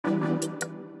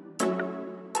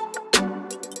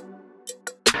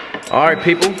All right,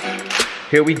 people,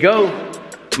 here we go.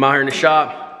 I'm out here in the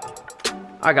shop.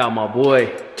 I got my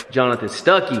boy, Jonathan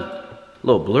Stuckey. A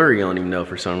little blurry on him though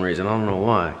for some reason. I don't know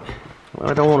why. Well,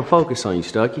 I don't want to focus on you,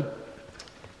 Stuckey.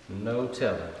 No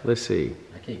telling. Let's see.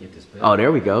 I can't get this bit. Oh, there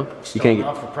we go. You can't get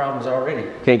off for problems already.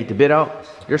 Can't get the bit out?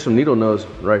 There's some needle nose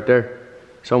right there,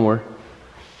 somewhere.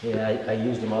 Yeah, I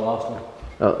used them. I lost them.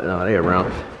 Oh, no, they're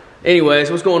around.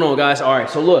 Anyways, what's going on, guys? All right,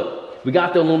 so look. We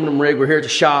got the aluminum rig. We're here at the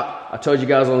shop. I told you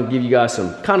guys I'm gonna give you guys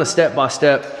some kind of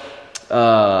step-by-step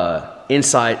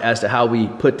insight as to how we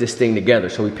put this thing together.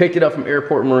 So we picked it up from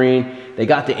Airport Marine. They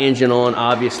got the engine on,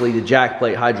 obviously, the jack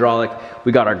plate, hydraulic.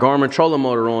 We got our Garmin trolling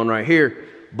motor on right here,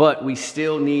 but we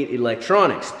still need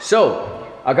electronics. So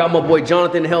I got my boy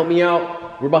Jonathan to help me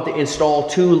out. We're about to install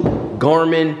two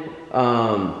Garmin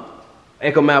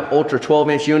EchoMap Ultra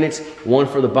 12-inch units, one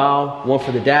for the bow, one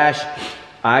for the dash.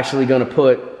 I'm actually gonna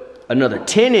put another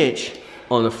 10-inch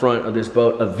on the front of this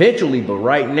boat eventually, but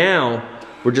right now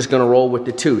we're just gonna roll with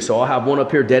the two. So I'll have one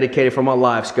up here dedicated for my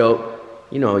live scope.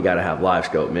 You know we gotta have live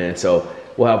scope, man. So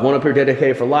we'll have one up here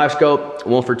dedicated for live scope,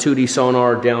 one for 2D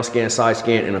sonar, down scan, side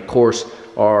scan, and of course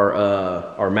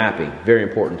our mapping, very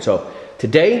important. So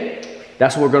today,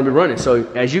 that's what we're gonna be running. So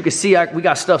as you can see, we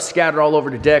got stuff scattered all over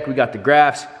the deck. We got the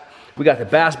graphs, we got the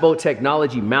Bass Boat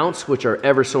Technology mounts, which are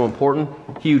ever so important.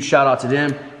 Huge shout out to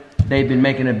them. They've been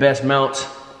making the best mounts,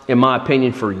 in my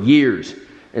opinion, for years.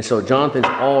 And so Jonathan's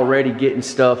already getting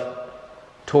stuff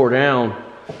tore down.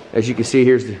 As you can see,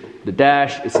 here's the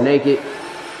dash, it's naked.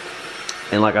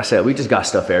 And like I said, we just got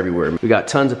stuff everywhere. We got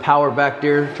tons of power back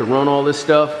there to run all this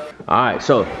stuff. All right,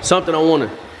 so something I wanna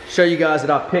show you guys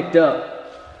that I picked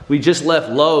up. We just left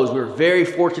Lowe's. We were very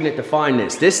fortunate to find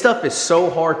this. This stuff is so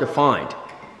hard to find.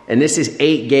 And this is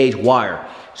 8-gauge wire.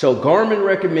 So Garmin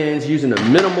recommends using a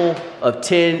minimal of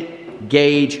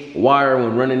 10-gauge wire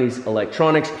when running these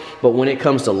electronics, but when it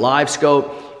comes to live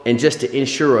scope and just to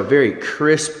ensure a very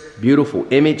crisp, beautiful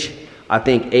image, I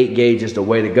think 8-gauge is the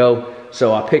way to go.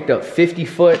 So I picked up 50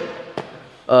 foot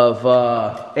of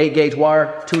 8-gauge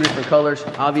wire, two different colors,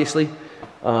 obviously,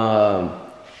 so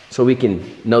we can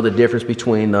know the difference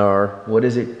between our, what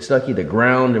is it, Stuckey, the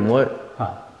ground and what?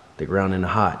 Hot. The ground and the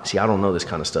hot. See, I don't know this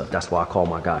kind of stuff. That's why I call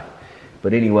my guy.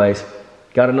 But anyways,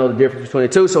 got to know the difference between the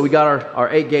two. So we got our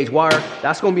 8-gauge wire.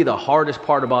 That's going to be the hardest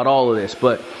part about all of this.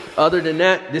 But other than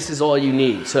that, this is all you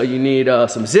need. So you need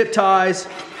some zip ties,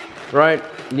 right?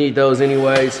 You need those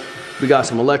anyways. We got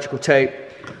some electrical tape.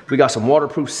 We got some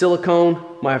waterproof silicone.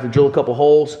 Might have to drill a couple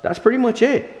holes. That's pretty much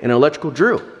it. An electrical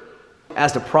drill.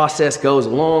 As the process goes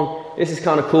along, this is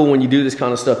kind of cool when you do this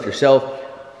kind of stuff yourself.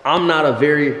 I'm not a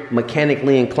very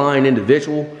mechanically inclined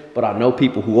individual, but I know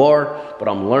people who are, but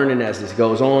I'm learning as this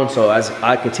goes on. So as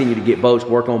I continue to get boats,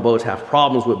 work on boats, have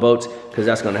problems with boats, because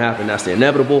that's gonna happen, that's the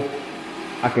inevitable,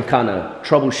 I can kind of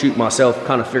troubleshoot myself,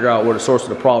 kind of figure out where the source of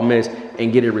the problem is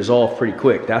and get it resolved pretty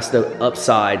quick. That's the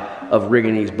upside of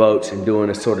rigging these boats and doing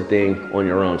this sort of thing on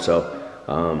your own.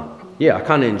 So yeah, I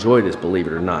kind of enjoy this, believe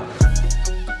it or not.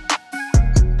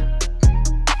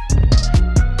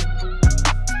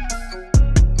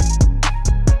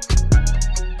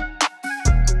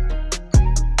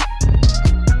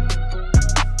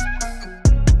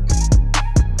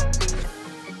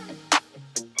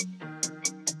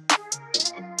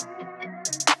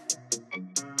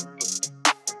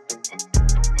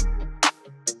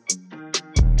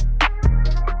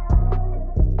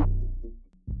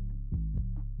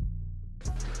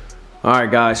 All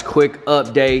right, guys, quick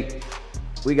update.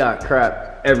 We got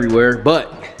crap everywhere,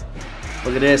 but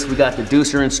look at this. We got the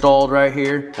deucer installed right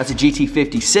here. That's a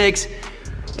GT56.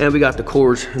 And we got the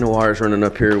cords and the wires running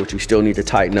up here, which we still need to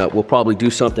tighten up. We'll probably do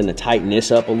something to tighten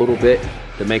this up a little bit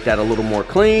to make that a little more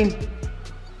clean.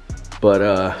 But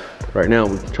right now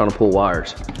we're trying to pull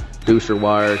wires. Deucer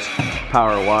wires,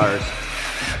 power wires.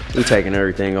 We're taking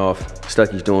everything off.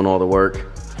 Stuckey's doing all the work.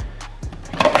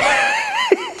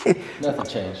 Nothing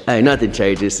changed. Hey, nothing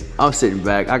changes. I'm sitting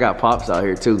back. I got Pops out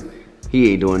here too.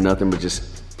 He ain't doing nothing but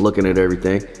just looking at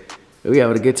everything. We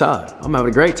having a good time. I'm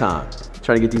having a great time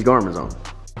trying to get these Garmins on.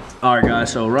 All right,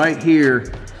 guys, so right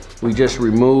here, we just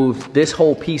removed, this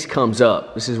whole piece comes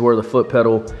up. This is where the foot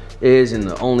pedal is and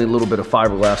the only little bit of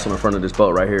fiberglass on the front of this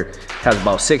boat right here. Has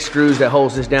about 6 screws that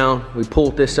holds this down. We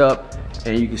pulled this up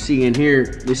and you can see in here,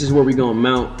 this is where we're gonna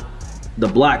mount the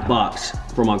black box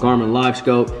for my Garmin Live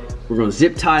Scope. We're gonna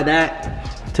zip tie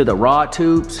that to the rod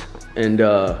tubes and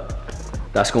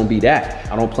that's gonna be that.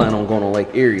 I don't plan on going on Lake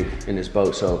Erie in this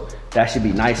boat, so that should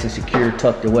be nice and secure,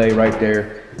 tucked away right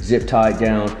there, zip tied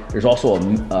down. There's also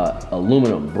a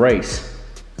aluminum brace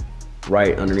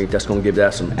right underneath. That's gonna give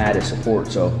that some added support,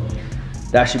 so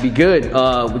that should be good.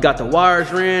 We got the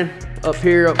wires ran. up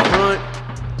here up front,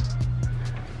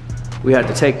 we had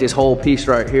to take this whole piece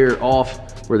right here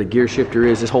off where the gear shifter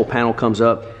is. This whole panel comes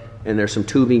up, and there's some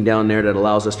tubing down there that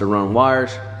allows us to run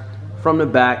wires from the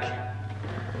back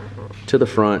to the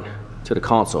front to the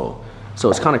console. So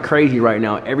it's kind of crazy right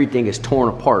now. Everything is torn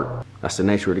apart. That's the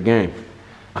nature of the game.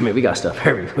 I mean, we got stuff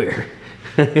everywhere.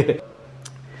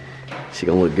 She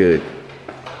gonna look good.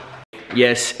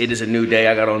 Yes, it is a new day.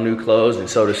 I got on new clothes, and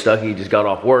so does Stucky. He just got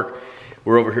off work.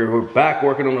 We're over here, we're back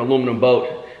working on the aluminum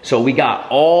boat. So we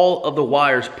got all of the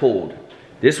wires pulled.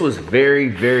 This was very,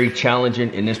 very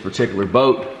challenging in this particular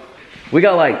boat. We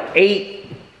got like 8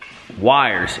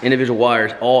 wires, individual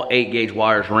wires, all 8-gauge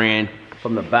wires ran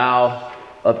from the bow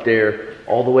up there,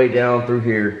 all the way down through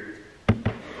here,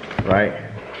 right?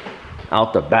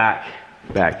 Out the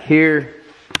back here,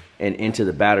 and into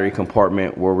the battery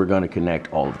compartment where we're gonna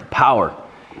connect all of the power.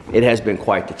 It has been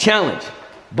quite the challenge,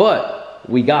 but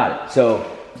we got it. So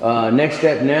next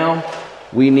step now,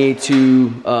 we need to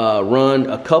run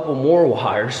a couple more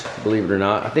wires, believe it or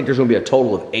not. I think there's gonna be a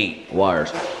total of 8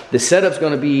 wires. The setup's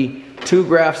gonna be 2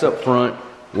 graphs up front,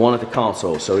 1 at the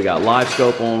console. So we got live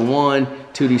scope on one,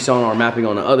 2D sonar mapping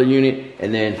on the other unit,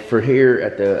 and then for here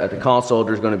at the console,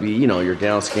 there's gonna be, you know, your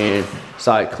down scan,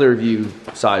 side clear view,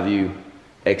 side view,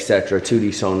 etc.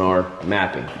 2D sonar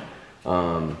mapping.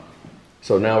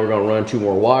 So now we're gonna run 2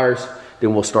 more wires,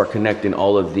 then we'll start connecting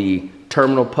all of the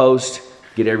terminal posts,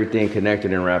 get everything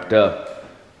connected and wrapped up.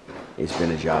 It's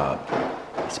been a job.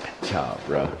 It's been a job,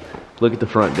 bro. Look at the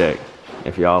front deck.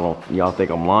 If y'all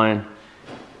think I'm lying,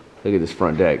 look at this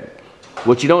front deck.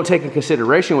 What you don't take in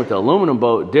consideration with the aluminum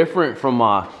boat, different from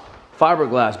my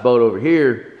fiberglass boat over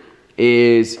here,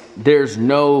 is there's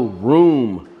no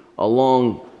room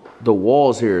along the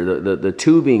walls here. The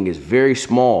tubing is very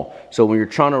small. So when you're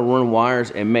trying to run wires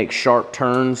and make sharp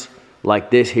turns like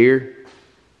this here,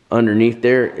 underneath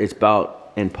there, it's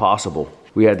about impossible.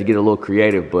 We had to get a little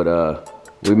creative, but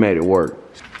we made it work.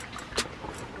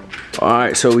 All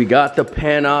right, so we got the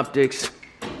Panoptix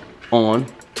on.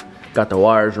 Got the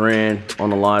wires ran on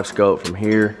the live scope from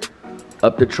here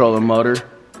up the trolling motor,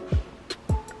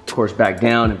 of course back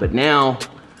down. But now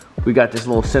we got this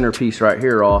little centerpiece right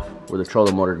here off where the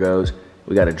trolling motor goes.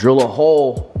 We got to drill a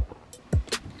hole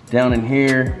down in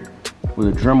here with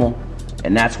a Dremel,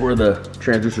 and that's where the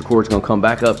transducer cord is going to come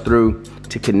back up through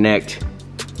to connect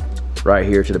right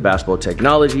here to the Bass Boat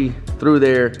Technology, through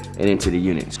there and into the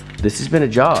units. This has been a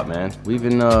job, man. We've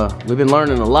been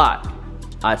learning a lot,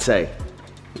 I'd say.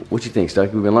 What you think,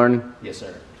 Stucky? We've been learning? Yes,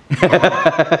 sir.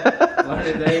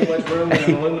 Learning there ain't much room in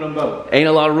an aluminum boat. Ain't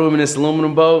a lot of room in this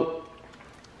aluminum boat.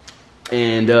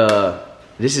 And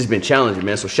this has been challenging,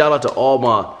 man. So shout out to all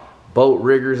my boat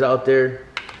riggers out there,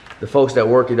 the folks that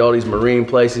work at all these marine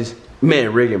places.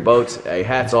 Man, rigging boats, hey,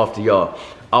 hats off to y'all.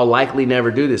 I'll likely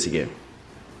never do this again.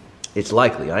 It's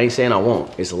likely. I ain't saying I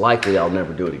won't. It's likely I'll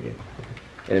never do it again.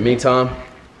 In the meantime,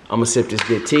 I'm gonna sip this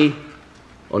good tea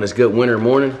on this good winter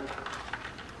morning.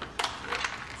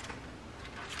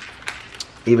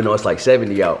 Even though it's like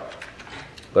 70 out.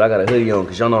 But I got a hoodie on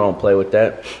because y'all know I don't play with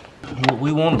that. What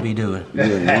we want to be doing. You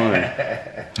and mine.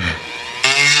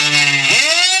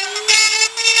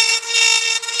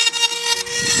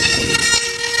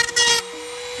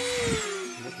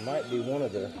 This might be one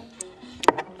of the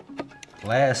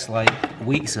last like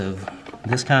weeks of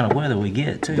this kind of weather we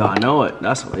get too. I know it.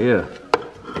 That's, yeah.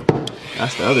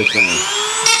 That's the other thing.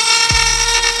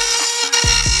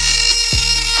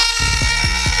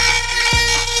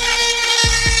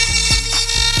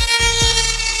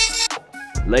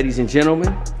 Ladies and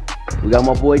gentlemen, we got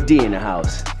my boy D in the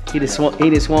house. He just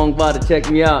swung by to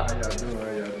check me out. How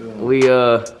y'all doing?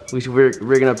 We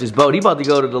rigging up this boat. He about to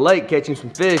go to the lake catching some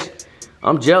fish.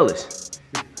 I'm jealous.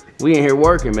 We in here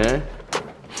working, man.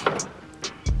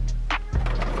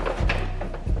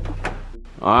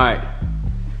 All right.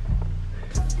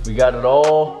 We got it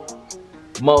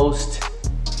almost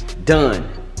done.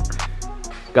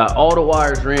 Got all the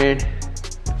wires ran.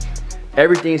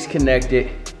 Everything's connected.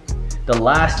 The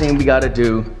last thing we gotta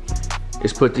do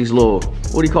is put these little,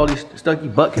 what do you call these, Stucky,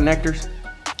 butt connectors?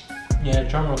 Yeah,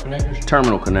 terminal connectors.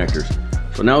 Terminal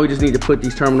connectors. So now we just need to put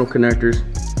these terminal connectors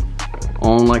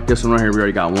on like this one right here. We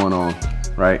already got one on,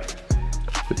 right?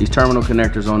 Put these terminal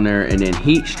connectors on there and then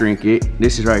heat shrink it.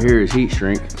 This is right here is heat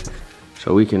shrink.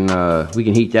 So we can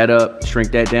heat that up,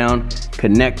 shrink that down,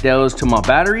 connect those to my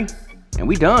battery, and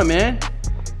we done, man.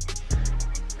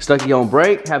 Stucky on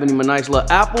break, having him a nice little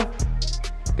apple.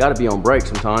 Gotta be on break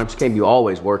sometimes, can't be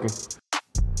always working.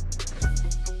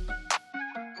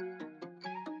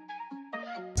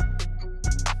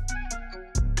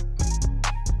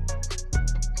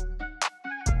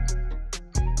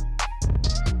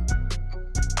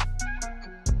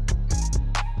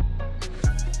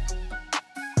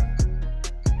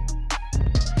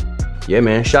 Yeah,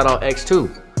 man, shout out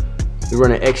X2. We're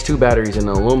running X2 batteries in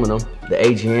the aluminum, the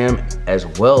AGM, as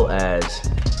well as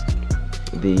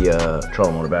the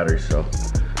trolling motor batteries. So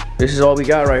this is all we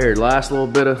got right here. Last little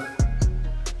bit of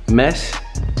mess.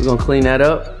 We're gonna clean that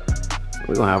up.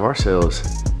 We're gonna have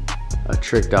ourselves a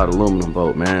tricked out aluminum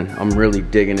boat, man. I'm really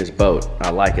digging this boat. I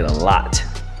like it a lot.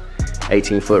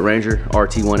 18-foot Ranger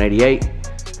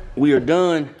RT188. We are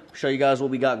done. Show you guys what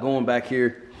we got going back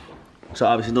here. So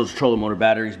obviously those are trolling motor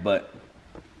batteries, but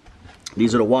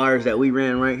these are the wires that we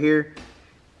ran right here.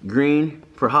 Green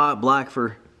for hot, black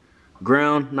for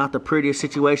ground. Not the prettiest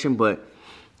situation, but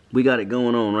we got it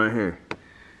going on right here.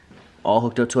 All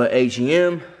hooked up to an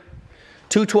AGM.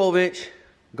 Two 12-inch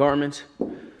Garmin's.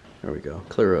 There we go,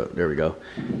 clear up, there we go.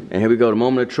 And here we go, the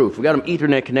moment of truth. We got them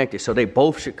Ethernet connected, so they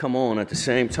both should come on at the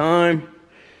same time.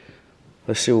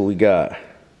 Let's see what we got.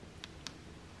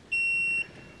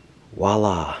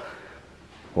 Voila.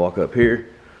 Walk up here.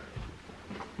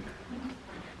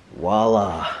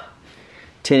 Voila.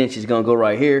 10 inches gonna go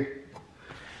right here.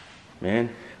 Man,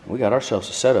 we got ourselves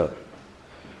a setup.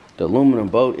 The aluminum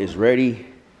boat is ready.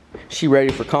 She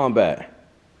ready for combat.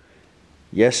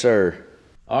 Yes, sir.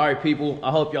 All right, people,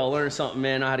 I hope y'all learned something,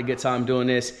 man. I had a good time doing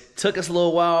this. Took us a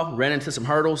little while, ran into some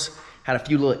hurdles, had a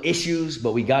few little issues,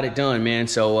 but we got it done, man.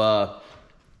 So,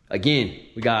 again,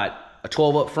 we got a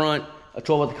 12 up front, a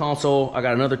 12 at the console. I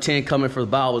got another 10 coming for the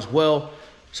bow as well.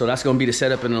 So that's gonna be the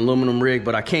setup in an aluminum rig,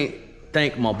 but I can't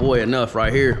thank my boy enough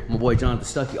right here. My boy Jonathan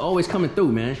Stuckey, always coming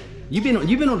through, man. You've been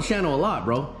on the channel a lot,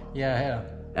 bro. Yeah, I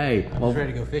have. Hey, I was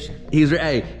ready to go fishing. He's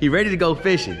ready to go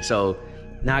fishing. So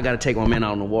now I got to take my man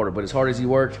out on the water. But as hard as he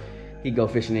worked, he'd go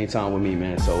fishing anytime with me,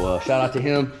 man. So shout out to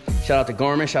him. Shout out to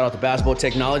Garmin. Shout out to Bass Boat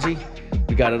Technology.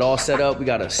 We got it all set up. We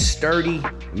got a sturdy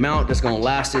mount that's going to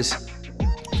last us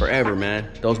forever, man.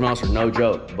 Those mounts are no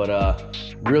joke. But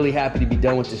really happy to be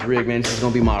done with this rig, man. This is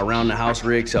going to be my around the house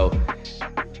rig. So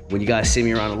when you guys see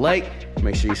me around the lake,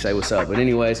 make sure you say what's up. But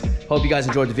anyways, hope you guys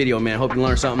enjoyed the video, man. Hope you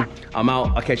learned something. I'm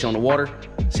out. I'll catch you on the water.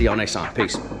 See y'all next time.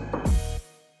 Peace.